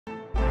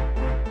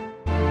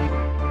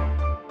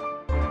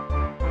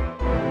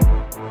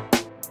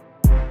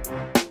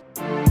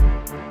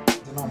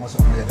so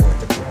I'm here to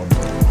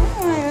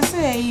I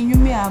say you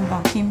me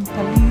back him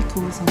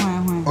Palito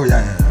somewhere. Oh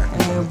yeah.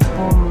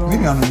 Me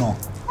no.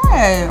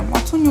 Hey,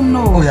 what you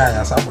know? Oh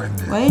yeah, somewhere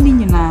there. Why any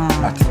na?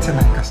 But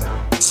tena kasa.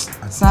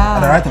 Sa.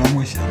 The right one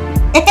mo share.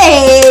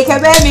 Hey,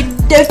 can be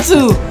there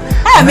too.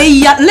 I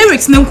mean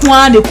lyrics no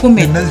kwa de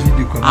comment. Next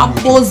video come.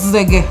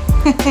 Abozege.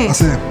 I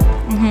say.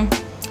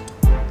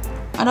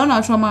 I don't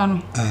know trauma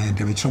no.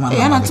 Dem trauma.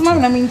 Yeah, na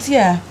trauma na minti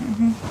a.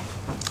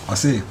 I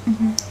say.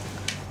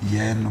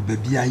 Yeah, no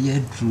baby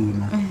I true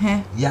no.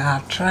 Ya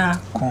tra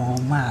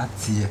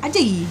komati.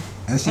 Aje.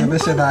 And she be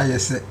said that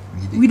yes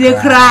we dey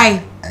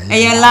cry.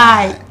 Eh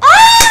lie.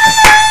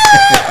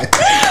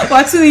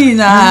 What you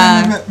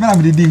na? Me na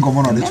me dey come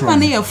on the trauma.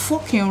 Man you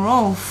fucking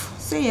rough.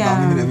 Say ya.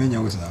 Na me dey menya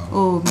was.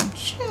 Oh,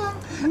 sure.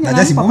 Na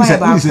just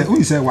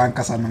who say one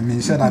kasa no me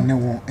said that no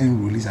one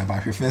en release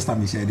about first time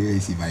me share the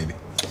AC vibe.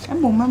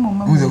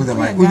 Mama. Who's the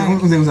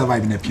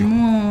vibe in a pure?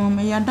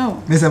 Me ya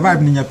do. Me say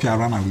vibe ni nya pure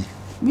run away.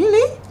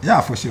 Really?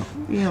 Yeah, for sure.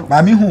 Yeah.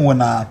 But me who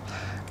wanna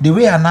the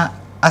way I na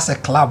as a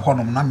club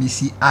honum na me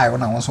see eye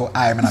when I also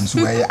eye when I'm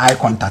so eye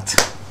contact.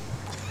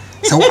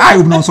 So I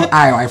will not so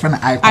eye friend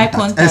eye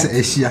contact. As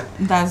a share.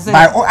 That's it.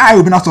 By I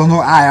will not so no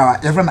eye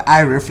your friend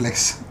eye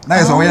reflex.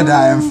 That is where the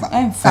I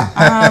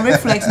am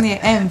reflex near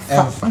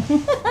emfa.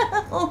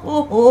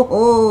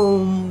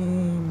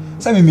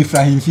 Say me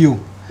fry him feel.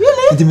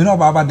 Really? It me no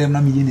baba dem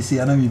na me yin say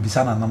na me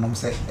bisa na nanom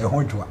say e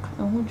hodwa.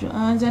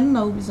 Jan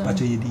na ubisa.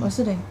 What's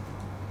it?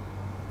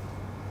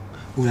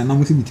 Una na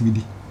muti mitimi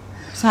di.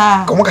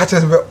 Sa. Como ka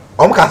chese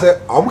om ka se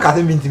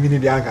mitimi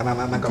di anka na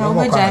ka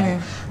mo ko.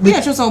 Me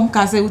e so om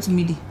ka se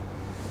utimi di.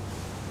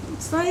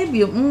 Sa e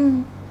bi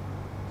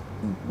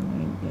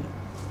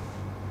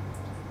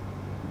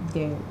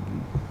there.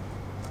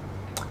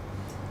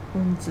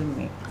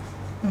 Ultimate.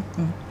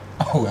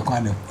 Oh, I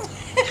can't.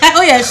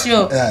 Oh yeah,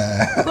 sure.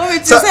 Come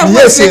to say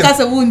what because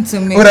of wound to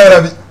me. What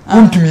are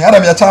wound to me? I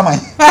am charming.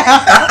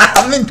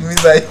 I mean to me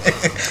say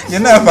you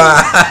never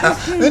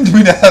mean to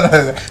me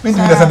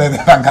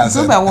that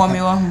so by warm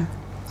you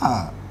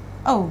ah.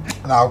 Oh.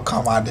 Now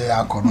come out there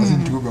I can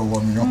nothing to be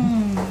warm you.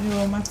 You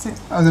romantic.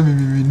 As we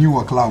knew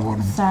a club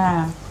on.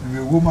 Sir.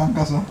 The woman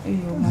casa. You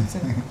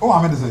romantic. Oh,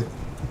 I meant to say.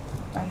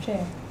 I'm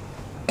sure.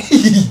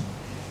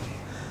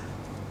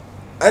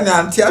 And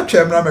auntie I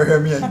chem na me hwe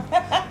me.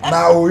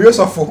 Na o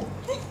yosofo.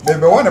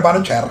 Baby one about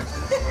no chair.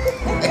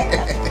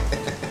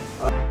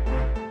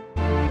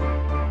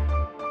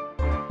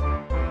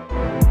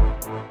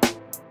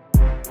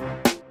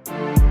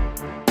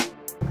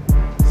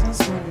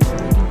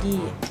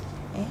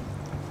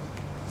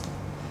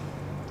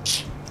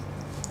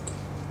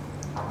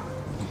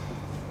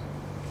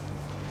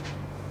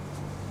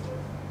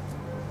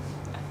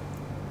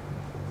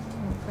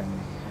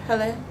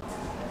 Hello.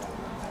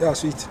 Yeah,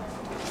 sweet.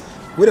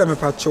 We don't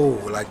have a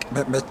like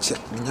me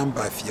check me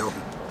number fio.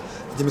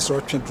 Jimmy so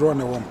draw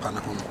na one pan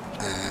home.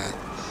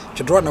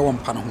 Draw na one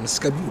pan home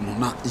schedule no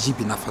na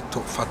jibi na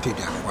fato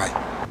dia why.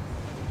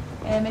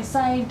 Me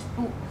side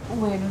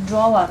we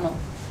draw no.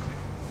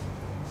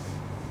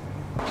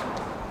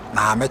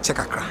 Na me check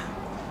akra.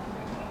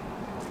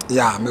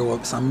 Yeah, me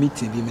was some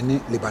meeting bi me ne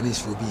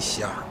Lebanese will be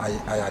share.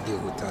 I dey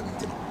hotel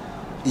meeting.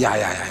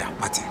 Yeah,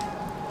 Martin.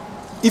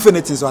 If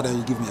anything so then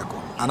you give me a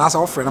call. And as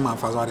our friend I'm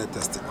for so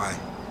test it. Why?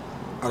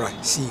 All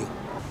right, see you.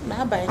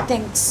 Nah, bye.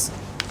 Thanks.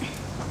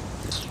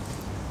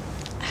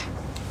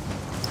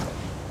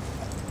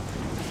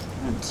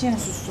 Tiens,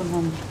 c'est son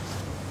nom.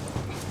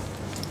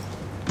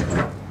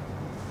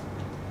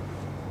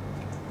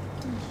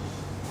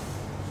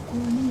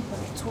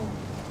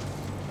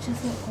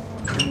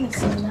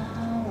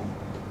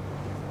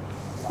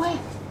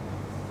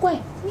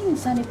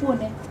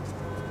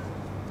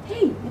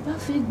 Hey, the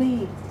perfect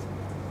bay.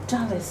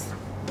 Charles.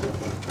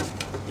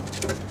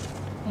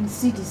 And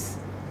cities.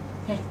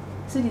 Hey,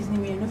 cities ni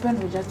me no pen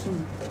ho jatu.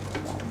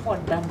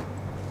 What damn.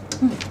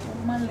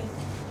 Male.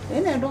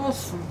 Then I don't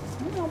so.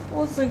 No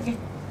pose again.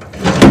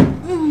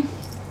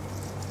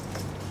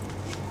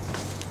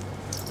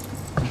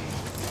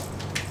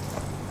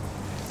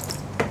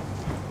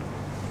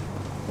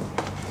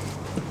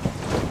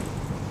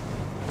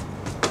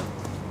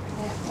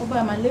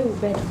 Oba my little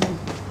bedroom.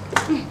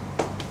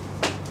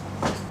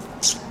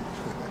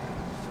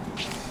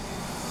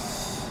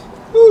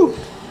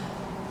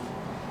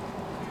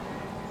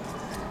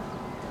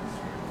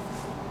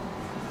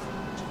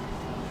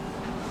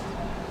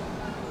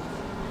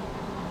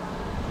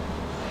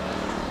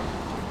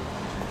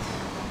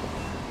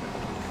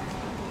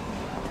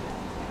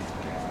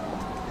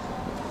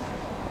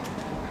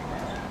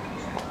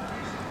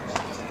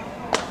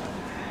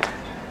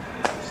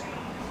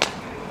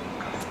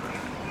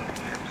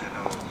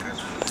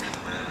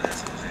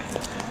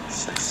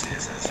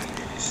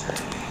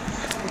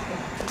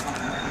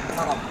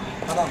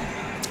 Madam.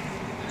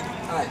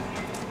 Hi.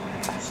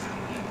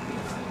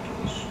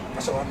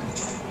 What's your name?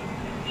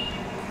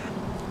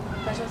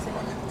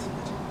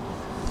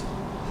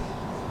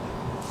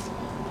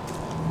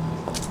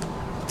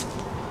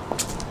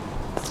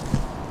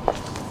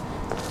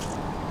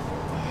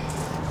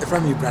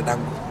 from you,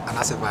 Bradango, and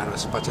as a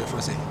virus, but you're from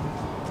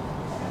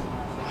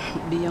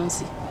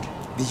Beyonce.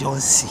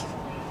 Beyonce.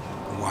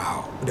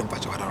 Wow. We don't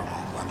patch what I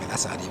mean,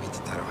 that's how they beat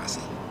it.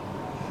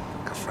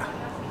 Kafra.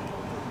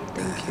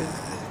 Thank you.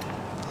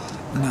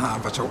 Nah,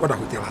 but what I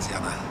would tell us,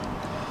 Yana.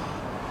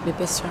 The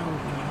best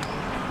round.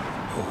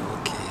 Oh,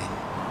 okay.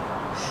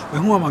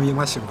 When who am I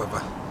machine, Papa?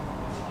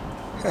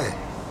 Hey.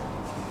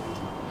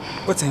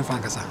 What's in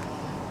Fankasa?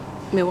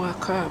 Me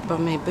walk up, but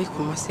me bake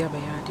on my silver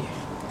yard.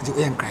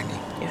 You ain't crying.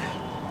 Yeah.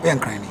 We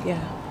ain't crying.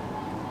 Yeah.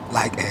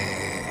 Like,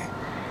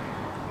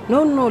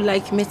 no,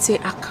 like me say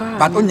a car.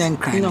 but on your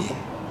crying. No.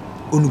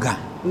 Unuga.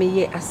 Me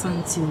ye a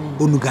santin.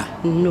 Unuga.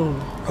 No.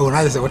 Oh,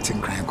 now is what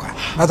in crying.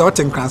 That's what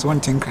in crying, one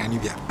thing crying.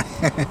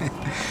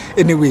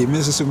 Anyway,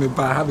 Mrs.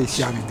 Sumeba have a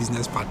share with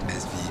business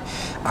partners.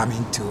 I'm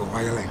into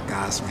oil and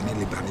gas, many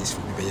Lebanese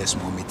will be a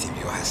small meeting.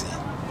 You are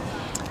saying.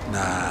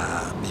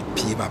 Na me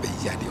pay baby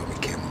yadi or me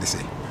came they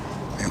say.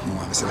 Let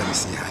me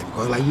see hi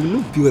because like you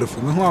look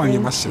beautiful. Me who are you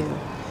machine.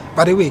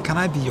 By the way, can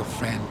I be your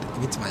friend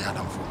with my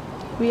Adam for?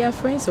 We are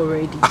friends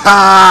already.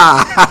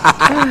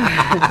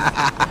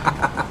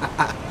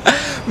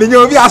 Me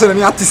you be asking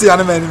me to see an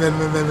me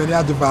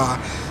aduba.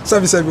 So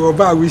me say we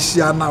oba we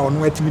share now on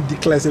what me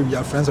declare say we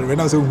are friends already.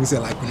 Now say we say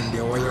like we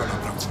dey wire on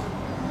Abraham.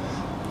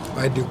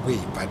 By the way,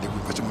 but me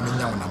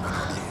nya on number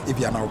now. If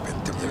you are now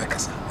open to me be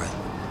kasa.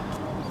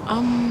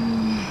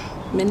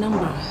 My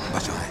number.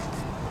 That's right.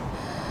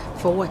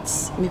 For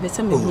what? Me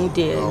better me who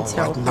there and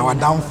tell. Now I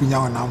don't find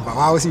your number.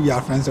 Why was we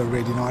are friends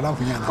already? No, I don't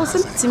find your number. Oh,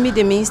 send it to me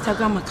the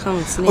Instagram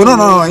account. Oh no,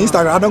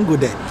 Instagram. I don't go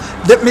there.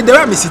 Me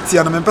there me sit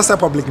here and me person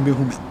public be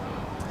who me.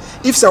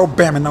 If so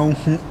be me now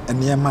who and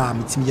near ma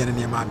me timi and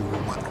near ma me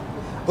woman.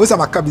 Also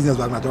my car business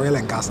bag na oil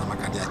and gas na my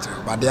car there.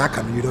 But they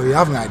can you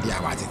have no idea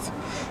about it.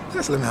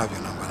 Just let me have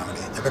your number now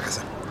there. Rebecca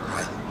sir.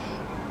 Why?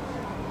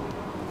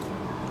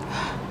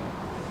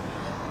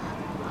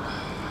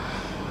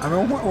 I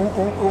mean,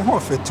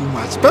 what for too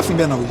much? Perfume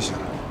be na use.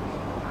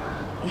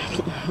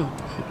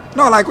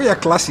 No, like we are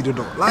classy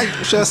though. Like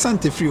share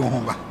Santa free on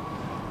home.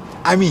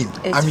 I mean,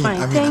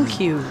 fine. Thank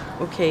you.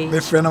 Okay. My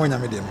friend when you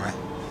made them right.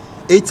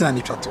 18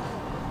 and chato.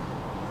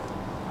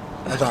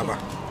 Okay.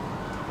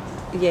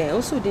 Yeah,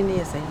 also didn't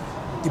you say?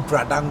 The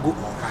Bradango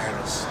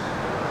virus.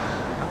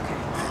 Okay.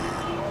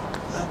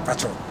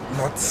 Pacho,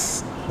 not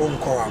home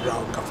call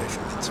around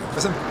confession.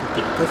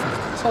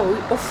 Oh,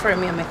 offer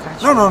me a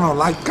catch. No,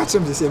 like catch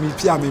them. They say me,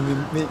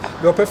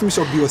 your perfume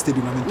shop be or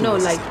stadium. No,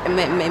 like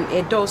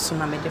a dose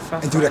on the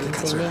first. And do like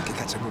catch them.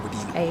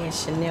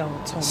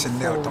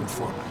 Chanel Tom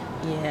Ford.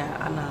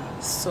 Yeah, and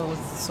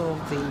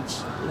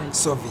Sauvage. Like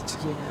Sauvage.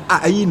 Yeah.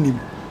 Ah, I need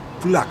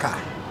Pulaka.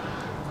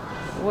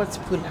 What's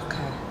Pulaka?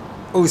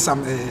 Oh,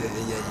 some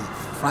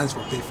France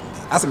for perfume.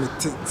 As a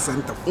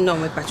center. No,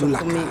 my patch.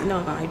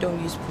 No, I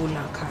don't use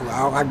Pulaka.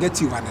 Well, I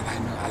get you one, and I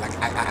know.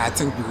 I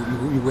think you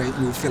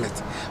will feel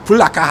it.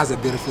 Pulaka has a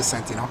beautiful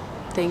scent, you know.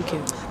 Thank you.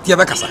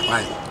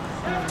 Why?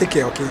 Take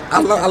care, okay?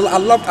 I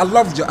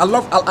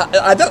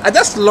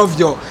just love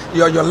your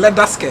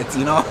leather skirt,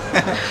 you know.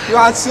 You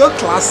are so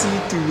classy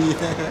to me.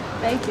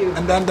 Thank you.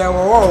 And then there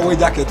were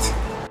jacket.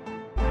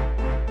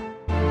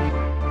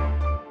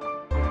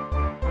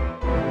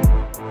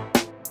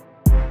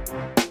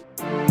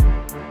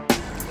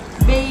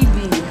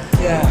 Baby.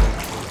 Yeah.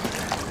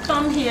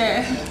 Come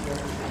here.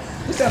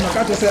 This time I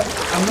can't say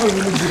I'm not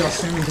really good at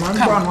swimming.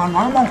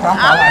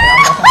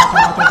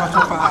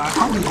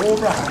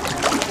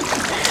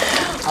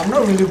 I'm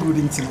not really good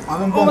in team.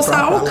 I'm going to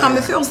come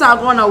if you are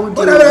going to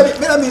do.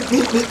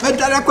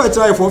 I quite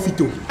try 4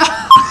 feet.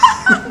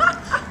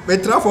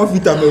 But try 4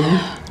 feet. I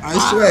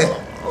swear.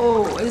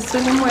 Oh, it's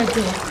really more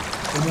there.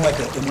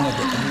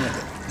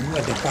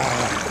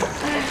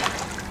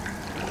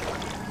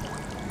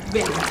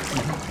 Baby,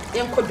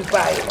 you could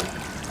Dubai.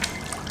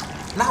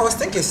 Now I was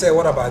thinking, say,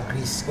 what about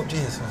Greece? What do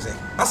you say?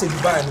 I said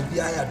Dubai,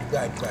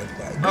 Dubai.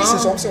 Greece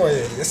is also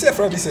you see a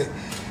friend say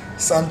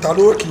Santa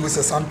Loki was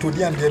a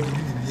Santodi and there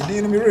you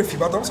didn't me refi,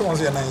 but also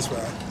was a nice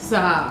one.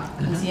 Sir,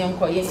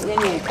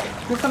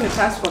 you come a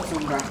passport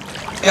number.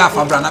 Yeah,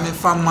 for brand, I'm in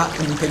farmer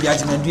in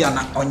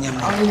Pediagimendiana on your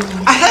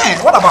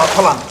what about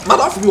Holland? Not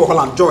off you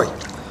Holland joy.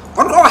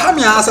 On how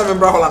many answer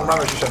member Holland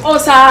British? Oh,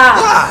 sir.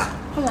 Yeah.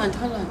 Holland.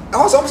 I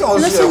was also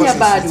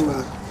bad.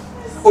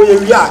 Oh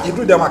yeah, you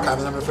do them a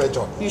camera, I'm afraid,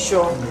 John. You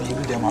sure? You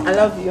do them. I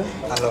love you.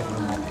 I love you.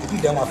 You do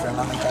them, my friend.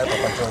 I'm going to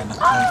join.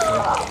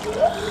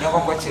 You're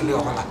going to chill.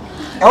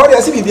 I want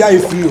to see if you are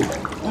free.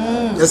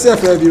 You see,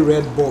 if you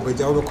red ball, but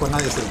you're going to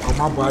say, "Oh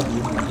my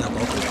body."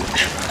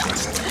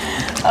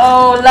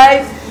 Oh,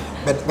 life.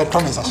 But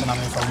promise, I shall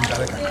from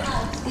America.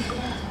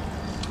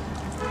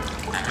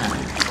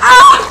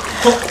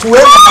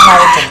 Whoever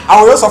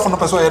I will also from the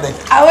person.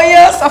 I will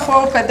also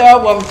from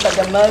Pedro for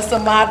the Mercer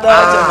Mother,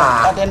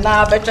 or the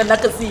now better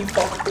not to see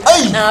for.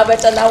 Now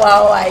better now,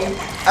 why?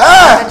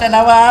 Better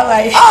now,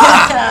 why?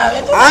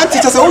 I'm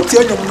teachers out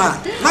here, you man.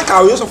 Not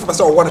I will also from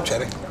person want to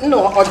cherry.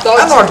 No, or dodge.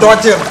 I'm not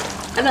dodging.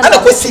 And I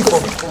don't see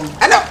for.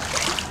 I know.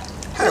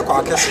 Hey,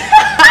 I can see.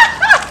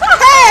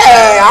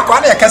 Hey, I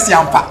can't see.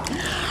 I'm pa.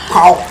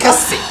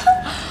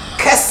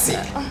 Cassie.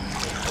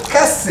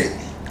 Kese.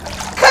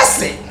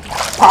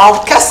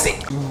 Pow Kese.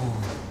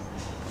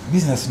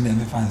 Business men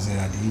me fans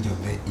at the age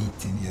of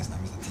 18 years now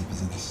Mr. T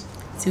business.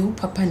 So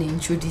papa na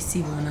introduce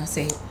you when I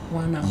say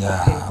one hour.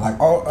 Yeah, like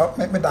all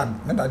my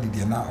dad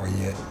did now or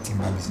yeah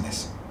timber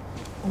business.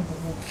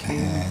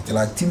 Okay.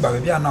 Like timber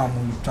maybe now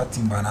I'm try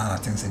timber now I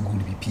think say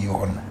good be PO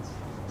on.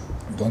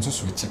 Don't so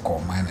switch check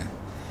on mining.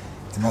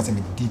 Timber say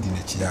me did in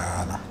a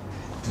chair na.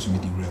 Just me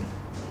the room.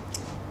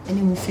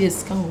 Any more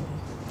face come.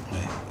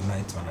 Yeah,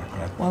 light on the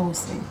crack. What was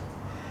say?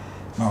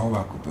 Ma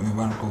over ko me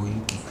ban ko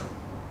yi.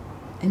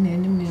 Any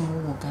me o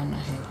Ghana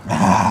here.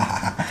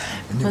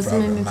 Because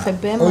me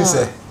febema. Oh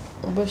say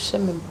Obeshe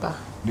me ba.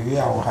 the way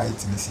our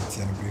height in the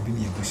city and baby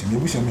near bush. Me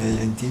bush me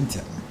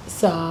yentintia.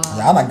 Sa.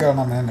 Ya na girl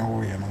na me na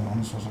wo ye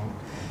no so so.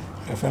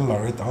 The friend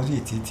Loretta was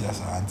it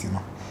as auntie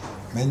no.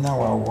 Me nya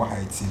wa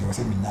height see was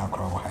me nya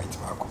akra wa height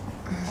ba ko.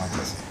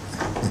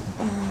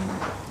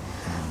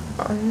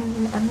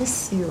 I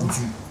miss you.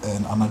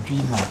 And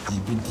Anadrina e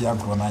bi dia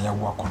gro na ya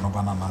wa kono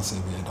bana na say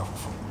we da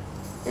fofo.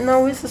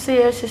 No, we see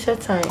you share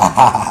time.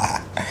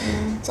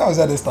 So I was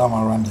at this time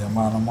around here,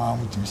 man. I'm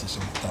going to miss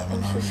time. Time,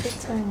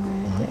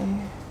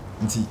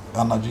 Nti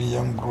Anadri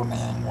young grown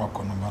and walk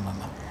on a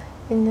banana.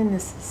 in the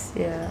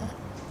necessary.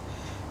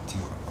 To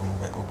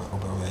over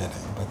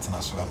but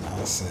as well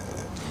as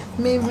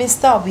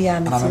Mr.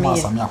 Obia,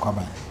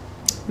 Mr.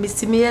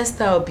 Mr.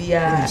 Miesta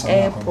Obia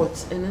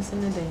airport, and that's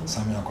another.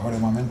 Samia called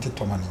him a mental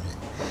Tomani.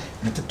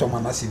 Mr.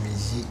 Thomas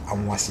Miji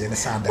and was here the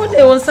Sunday. What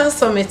they want some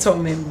summit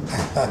on me.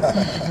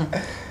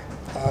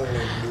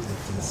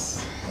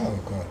 Oh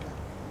God.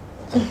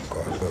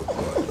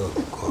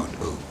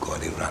 Oh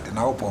God, it ran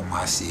now upon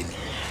my scene.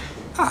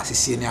 Ah,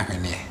 senior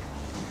Henny.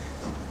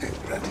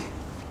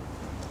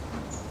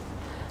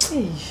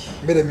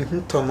 Made me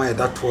to my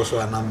that was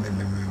one. How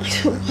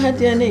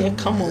do you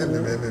come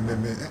on?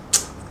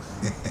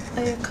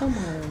 I come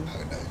on.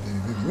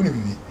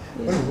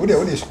 Would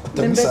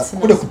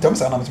you could tell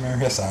some of me?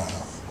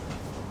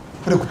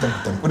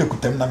 Would you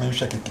could tell me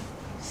shake it?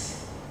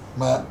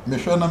 Ma me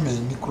hwe na me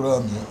ni kura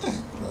me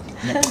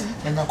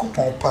na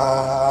kopon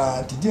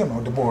pa ti die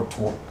no de bo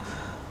to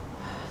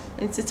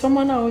nti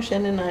toma na wo hwe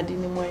ne na ade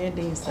ni mo ye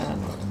den sa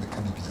no me ka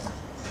ni bia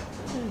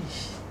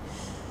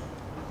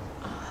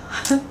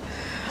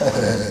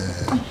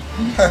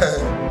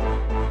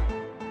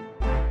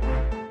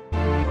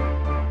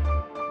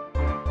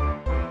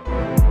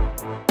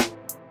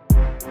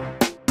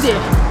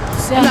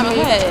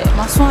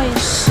maso ayi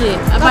she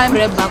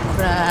abamre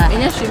bakura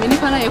enya hwe me ni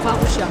pa na ye kwa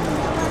kuhia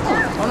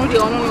ono de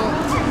ono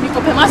mi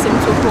ko pe ma se mi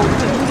to ko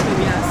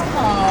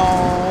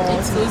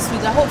it's so sweet.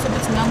 I hope so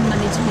that I'm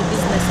managing the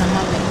business and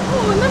my way.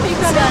 Oh, let me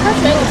go down. I'm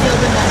trying to deal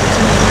with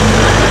management.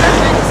 I'm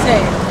trying to say,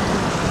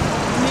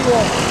 me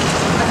what?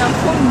 I can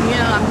phone me.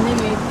 I'm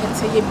naming it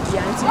to you.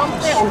 I'm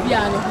there.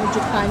 Obiane who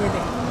Japan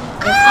there.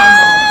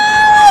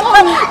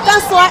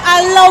 That's why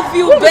I love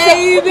you,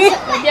 baby.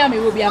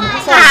 Obiane will be.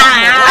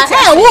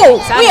 Hey,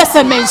 whoa! We are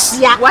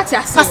sementia. What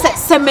you say?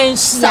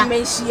 Sementia.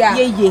 Sementia.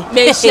 Yeah.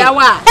 Sementia.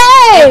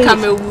 Hey.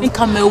 Come.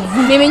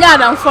 Me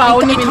nyada mfa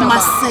oni me ma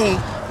say.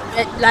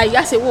 Like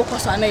I say, walk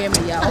us on a me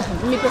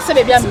person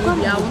baby, I'm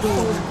going to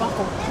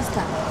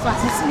sister.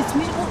 Fast, it's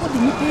me. What do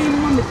you pay?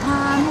 No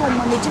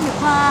managing the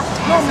car,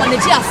 no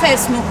managing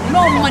affairs,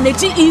 no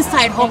managing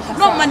inside home,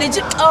 no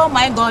managing. Oh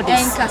my God,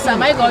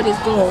 my God is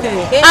God.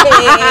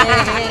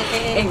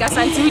 And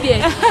Casanti,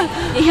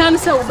 he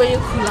hands over you,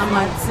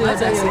 right?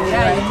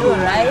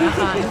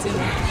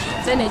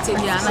 Then it's in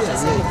the other.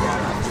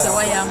 So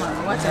I am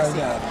what I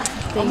say.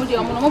 Baby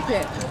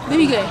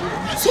girl,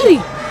 sorry.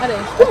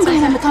 Who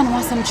can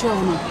want some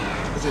children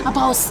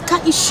about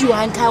sky issue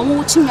and can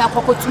watch me up?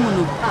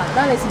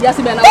 This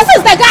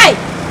is the guy.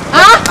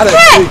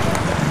 Hey!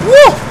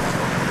 Whoa!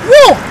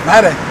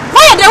 Why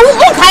they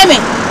won't time?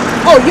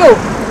 Oh, yo,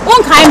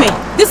 won't time.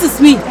 This is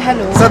me.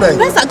 Hello.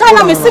 There's a guy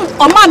I'm saying,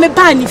 or mammy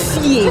banny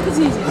fee.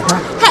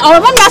 Hey, or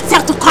remember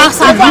that to class.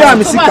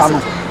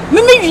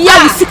 Mimi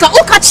ya sika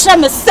o ka kire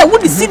me say wo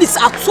the cities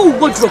ato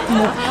wardrobe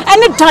mo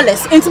any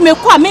dollars into me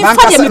kwa me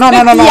fa de me no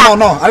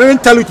I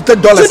didn't tell you to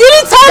take dollars. You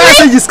didn't tell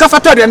me. You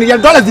discovered that and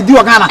your dollars did you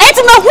Ghana. It's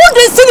me who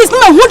the cities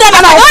me who that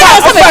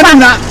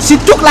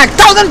she took like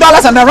 $1,000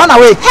 and then run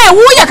away. Hey,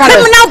 who you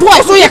criminal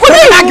boy? So you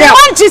criminal girl.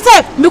 What she say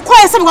me kwa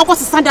say me go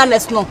 $100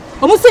 no.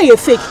 Omo say you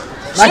fake.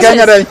 Na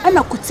Kenya dey. And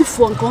na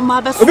kutifo nko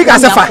ma be. Obi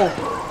ka sefa.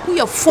 Who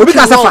you fucking Obi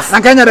ka sefa.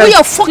 Na Kenya dey. Who you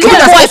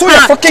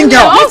fucking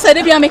girl. What do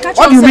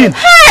you mean?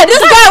 Hey,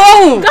 this guy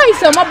won. Guy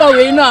say mobile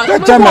way now.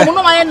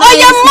 Oh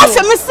yeah, must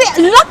me say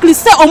luckily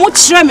say omo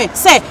kire me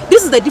say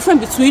this is the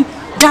difference between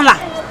dollar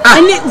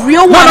and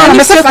real one. No,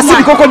 me say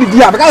facility koko di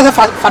dia because say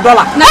for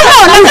dollar. No,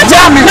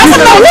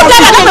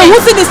 who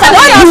see this?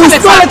 You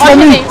stole it from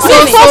me. So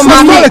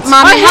mommy,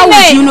 how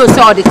would you know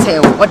say all the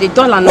tail or the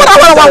dollar? What do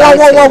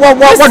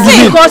you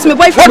mean? Because my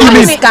boyfriend What do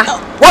you mean?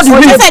 What do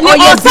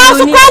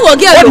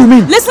you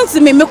mean? Listen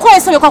to me. Me call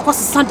say me call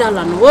 $100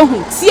 no. Oh,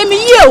 see me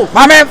you.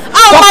 Mama,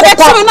 my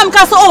tell me na me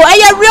say oh, I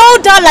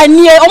real dollar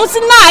near. Almost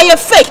na I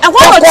fake. I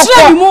want to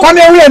try me. Come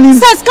here ni.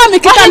 Says come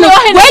me kita no.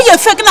 Where you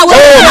fake na where?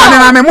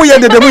 Mama, mu ye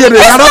de.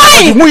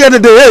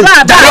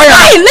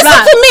 listen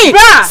to me.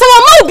 So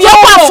I'm be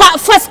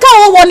first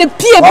come on the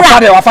pier,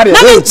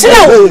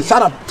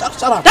 shut up.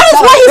 That is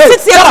what he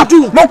sits here to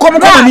do. No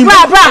comment on me.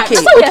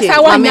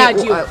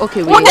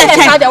 Okay. What the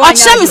heck? I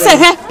shall say,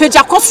 hey,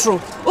 Peja Costro.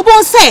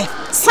 Ubon say,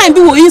 sign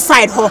be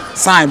inside her.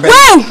 Sign,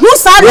 well, who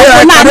signed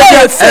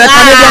 $100?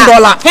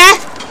 Hey?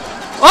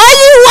 Oh,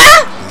 you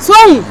what? So,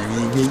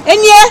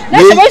 and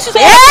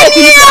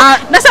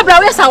that's a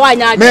brown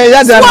Sawanya.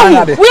 Where's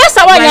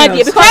Sawanya?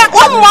 Because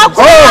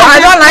I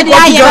don't like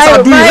what you guys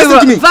are doing. Listen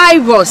to me.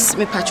 Virus,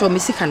 me patcho, me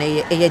see can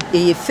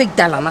a fake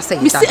dollar. I say,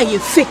 me see a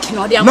fake.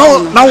 No,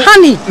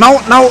 honey.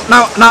 Now.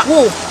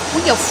 Whoa,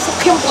 we are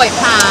fucking boy.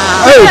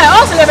 Yeah,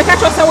 also let me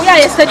catch us. We are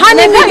yesterday.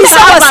 Honey, me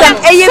saw us a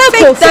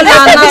fake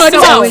dollar.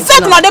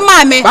 Fake no the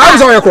mommy. How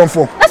is all your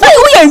for? That's why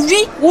we are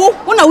we.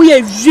 Who na we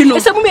are we no.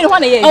 Say me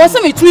one here. I was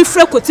say me three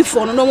frekoti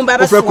for no mo ba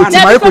ba so.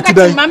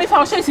 Mommy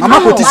for show you. I'm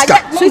not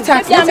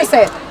sweetheart, what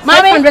say?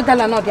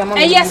 $500 no dia mama.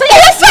 Yes,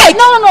 fake.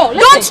 No.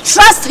 Don't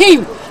trust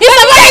him. He's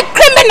a very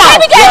criminal.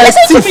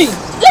 Listen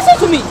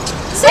to me.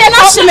 Say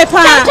na she me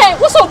pa.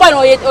 What's up boy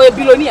or a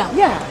billionaire?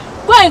 Yeah.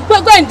 Go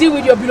and deal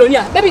with your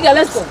billionaire. Baby girl,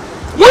 let's go.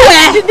 You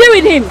deal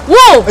with him.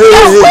 Whoa.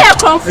 Where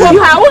come from?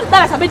 How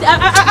that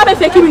I be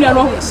faking me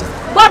no.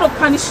 God will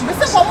punish you.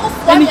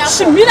 And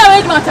she me na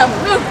wait matter.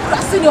 Me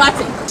see you at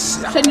it.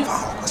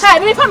 Hey,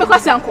 me fa me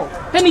kwasi anko.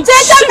 Penny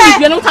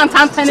you no tan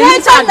penny.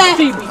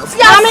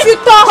 Fia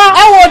fito.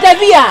 E wo da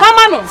bia.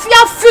 Come on.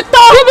 Fia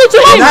fito. Give it to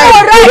him.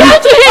 Give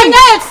it to him.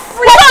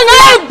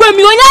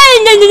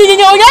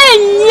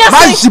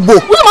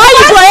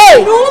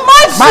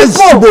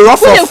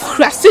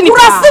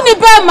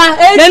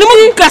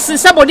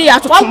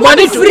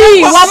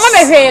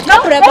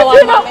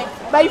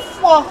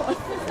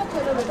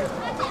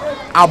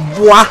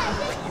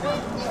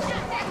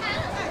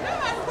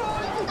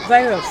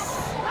 Virus.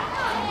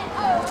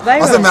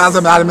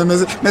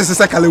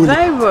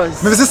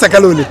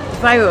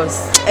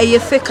 A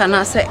fake and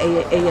I say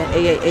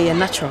a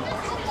natural.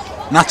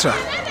 Natural.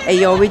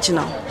 A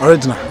original.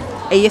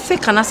 A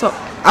fake and I saw.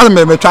 I don't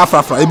remember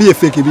trafra. It be a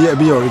fake, it be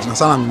original.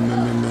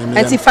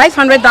 And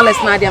 $500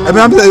 Nadia. I'm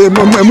 200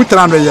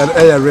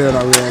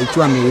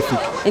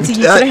 and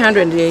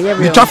 $300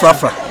 you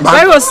trafra.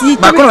 Virus, you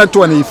can't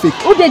 20 fake.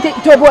 Who did it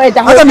to avoid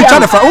the whole? You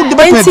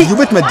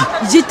bet me.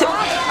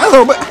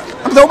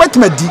 I'm the wet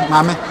me,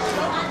 mamma.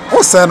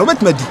 Oh, sir, no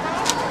wet me.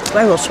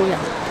 Virus, so yeah.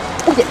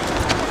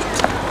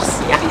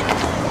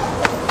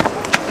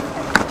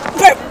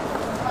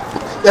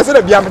 Yes,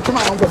 it'll be a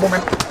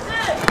woman.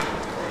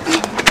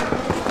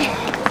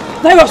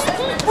 Virus.